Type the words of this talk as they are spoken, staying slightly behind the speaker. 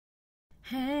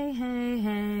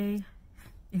Hey,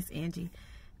 it's Angie,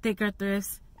 Thick Girl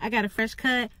Thrifts. I got a fresh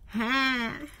cut,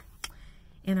 and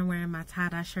I'm wearing my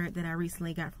tie-dye shirt that I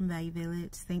recently got from Value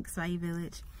Village. Thanks, Value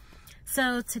Village.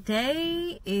 So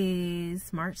today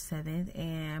is March 7th,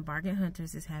 and Bargain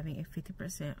Hunters is having a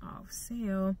 50% off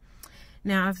sale.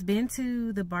 Now, I've been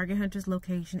to the Bargain Hunters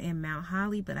location in Mount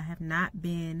Holly, but I have not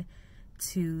been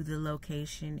to the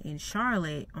location in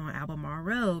Charlotte on Albemarle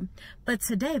Road. But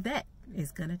today that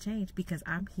is gonna change because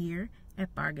I'm here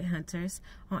at Bargain Hunters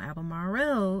on Albemarle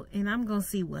Road, and I'm gonna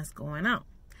see what's going on.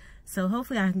 So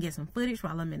hopefully I can get some footage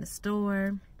while I'm in the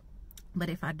store, but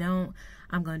if I don't,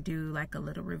 I'm gonna do like a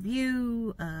little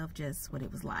review of just what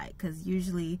it was like, because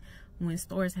usually when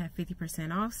stores have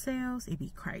 50% off sales, it'd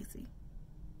be crazy.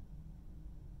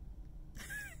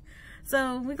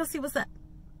 So we're gonna see what's up.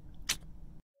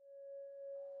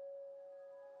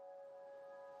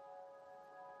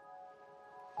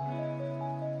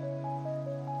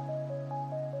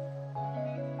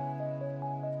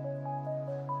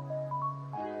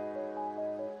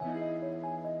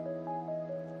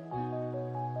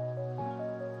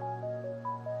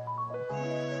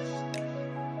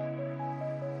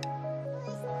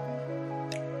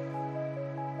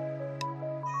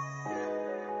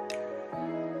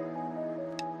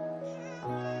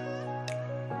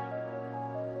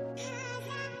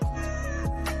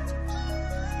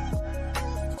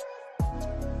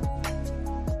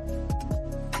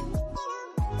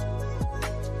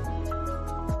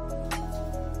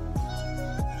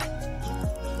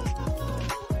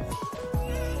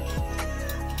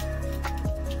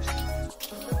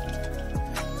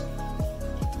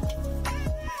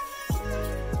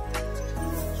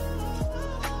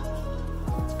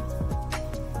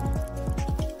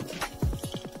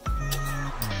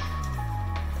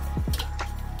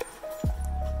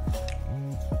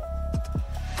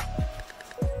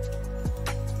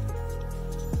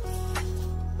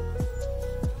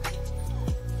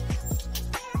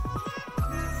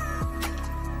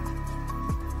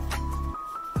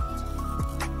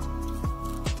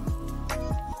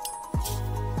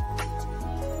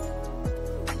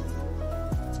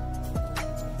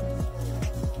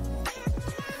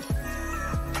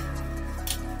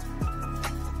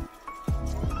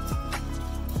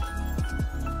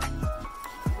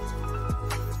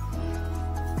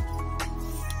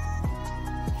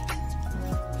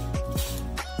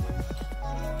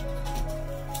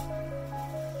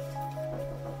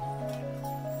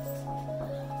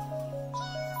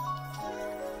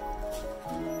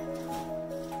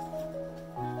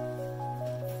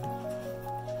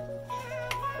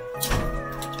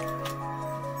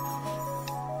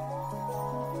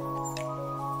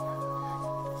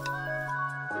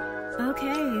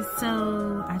 Okay,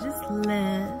 so I just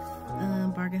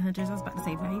left Bargain Hunters. I was about to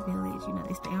say Value Village, you know,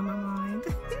 they stay on my mind.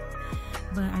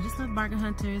 But I just left Bargain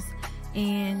Hunters,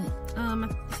 and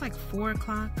it's like 4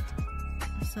 o'clock,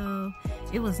 so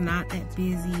it was not that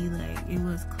busy. Like, it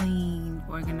was clean,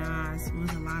 organized. It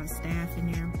was a lot of staff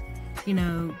in there, you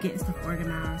know, getting stuff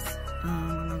organized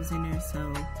while I was in there.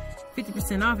 So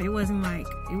 50% off, it wasn't like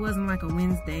a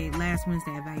last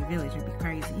Wednesday at Value Village. It'd be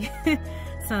crazy.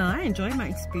 So I enjoyed my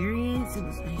experience. It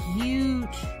was a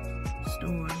huge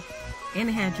store, and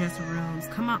it had dressing rooms.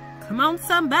 Come on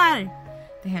somebody.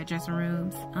 They had dressing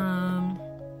rooms.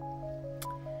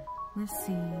 Let's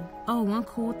see. Oh, one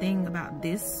cool thing about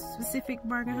this specific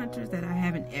Bargain Hunters that I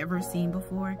haven't ever seen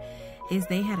before is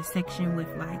they had a section with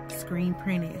like screen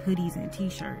printed hoodies and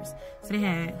t-shirts. So they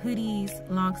had hoodies,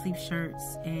 long sleeve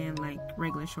shirts, and like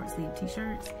regular short sleeve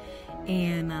t-shirts.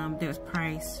 And there was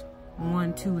price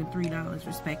 $1, $2, and $3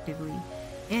 respectively.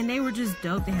 And they were just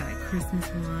dope. They had like Christmas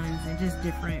ones and just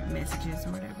different messages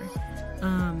or whatever.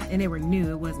 And they were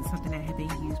new. It wasn't something that had been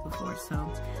used before.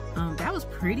 So that was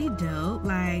pretty dope.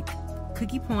 Like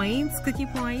cookie points,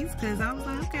 because I was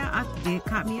like, okay, I did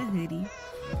cop me a hoodie.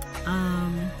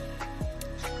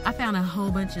 I found a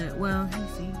whole bunch of, well, let me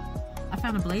see. I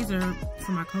found a blazer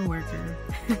for my coworker.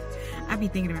 I be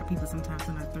thinking about people sometimes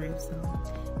when I thrift, so,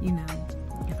 you know,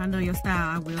 if I know your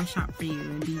style, I will shop for you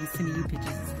and be sending you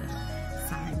pictures and stuff.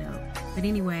 Side note. But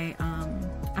anyway,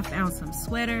 I found some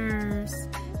sweaters,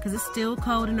 because it's still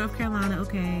cold in North Carolina.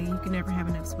 Okay, you can never have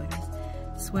enough sweaters.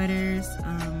 What else did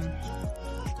I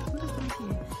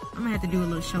get? I'm gonna have to do a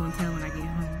little show and tell when I get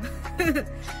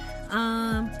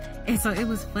home. And so it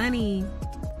was funny,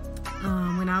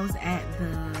 when I was at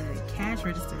the cash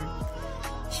register,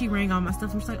 she rang all my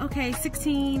stuff and she's like, okay,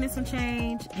 16 and some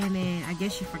change. And then I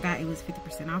guess she forgot it was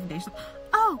 50% off day. She's like,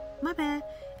 oh, my bad,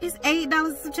 it's $8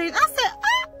 and some change. I said,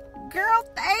 oh, girl,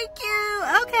 thank you,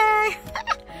 okay.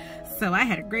 So I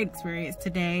had a great experience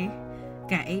today.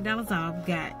 Got $8 off.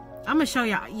 I'm gonna show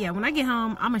y'all. Yeah, when I get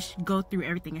home, I'm gonna go through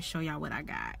everything and show y'all what I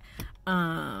got.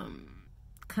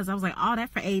 Cause I was like, all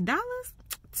that for $8.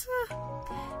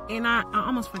 And I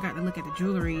almost forgot to look at the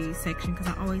jewelry section, because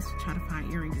I always try to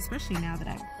find earrings, especially now that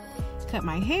I cut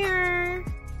my hair.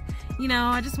 You know,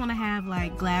 I just want to have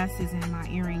like glasses and my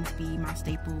earrings be my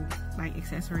staple like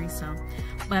accessories. So,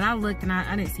 but I looked and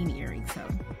I didn't see any earrings, so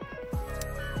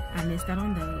I missed out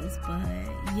on those. But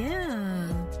yeah,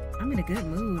 I'm in a good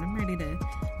mood. I'm ready to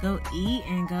go eat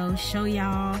and go show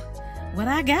y'all what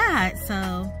I got.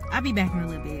 So I'll be back in a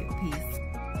little bit. Peace.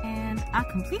 And I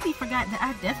completely forgot that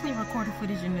I definitely recorded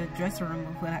footage in the dressing room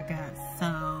of what I got.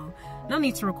 So no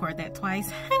need to record that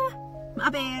twice. My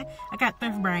bad. I got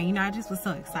thrift brain. You know, I just was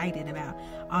so excited about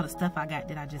all the stuff I got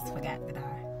that I just forgot that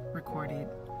I recorded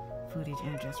footage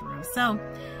in the dressing room. So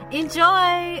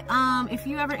enjoy. If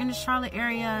you ever in the Charlotte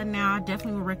area now, I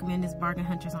definitely would recommend this Bargain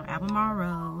Hunters on Albemarle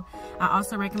Road. I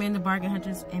also recommend the Bargain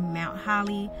Hunters in Mount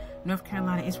Holly, North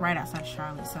Carolina. It's right outside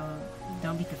Charlotte, so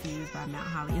don't be confused by Mount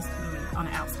Holly. It's really on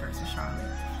the outskirts of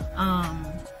Charlotte.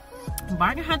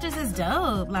 Bargain Hunters is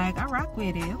dope. Like, I rock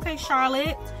with it. Okay,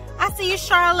 Charlotte. I see you,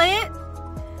 Charlotte.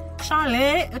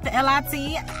 Charlotte with the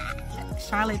L-I-T.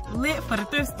 Charlotte lit for the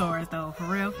thrift stores, though. For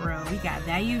real, for real. We got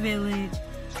Value Village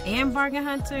and Bargain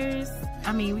Hunters.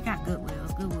 I mean, we got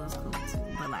Goodwills. Goodwill's cool, too.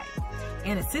 But, like,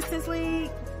 in Assistance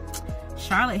League,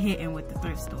 Charlotte hitting with the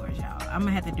thrift stores, y'all. I'm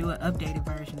going to have to do an updated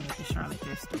version of the Charlotte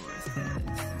thrift stores, because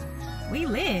we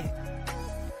lit.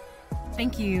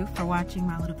 Thank you for watching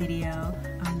my little video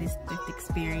on this thrift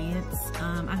experience.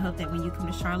 I hope that when you come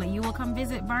to Charlotte, you will come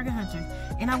visit Bargain Hunters.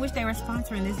 And I wish they were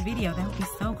sponsoring this video. That would be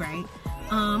so great.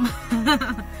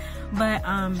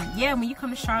 Yeah, when you come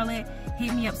to Charlotte,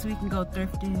 hit me up so we can go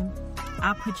thrifting.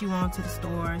 I'll put you on to the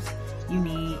stores you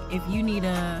need. If you need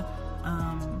a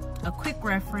quick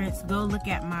reference, go look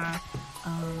at my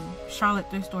Charlotte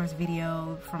thrift stores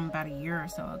video from about a year or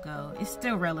so ago. It's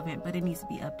still relevant, but it needs to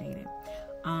be updated.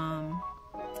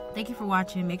 Thank you for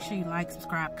watching. Make sure you like,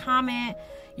 subscribe, comment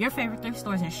your favorite thrift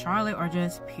stores in Charlotte, or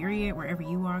just period, wherever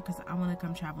you are, because I want to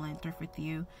come travel and thrift with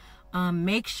you.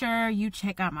 Make sure you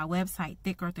check out my website,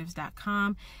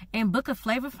 thickgirlthrifts.com, and book a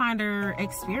flavor finder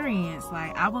experience.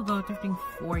 Like, I will go thrifting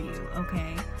for you.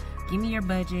 Okay, give me your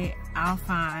budget, I'll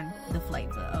find the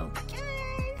flavor. Okay.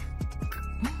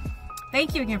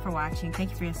 Thank you again for watching. Thank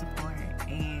you for your support,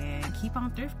 and keep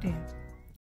on thrifting.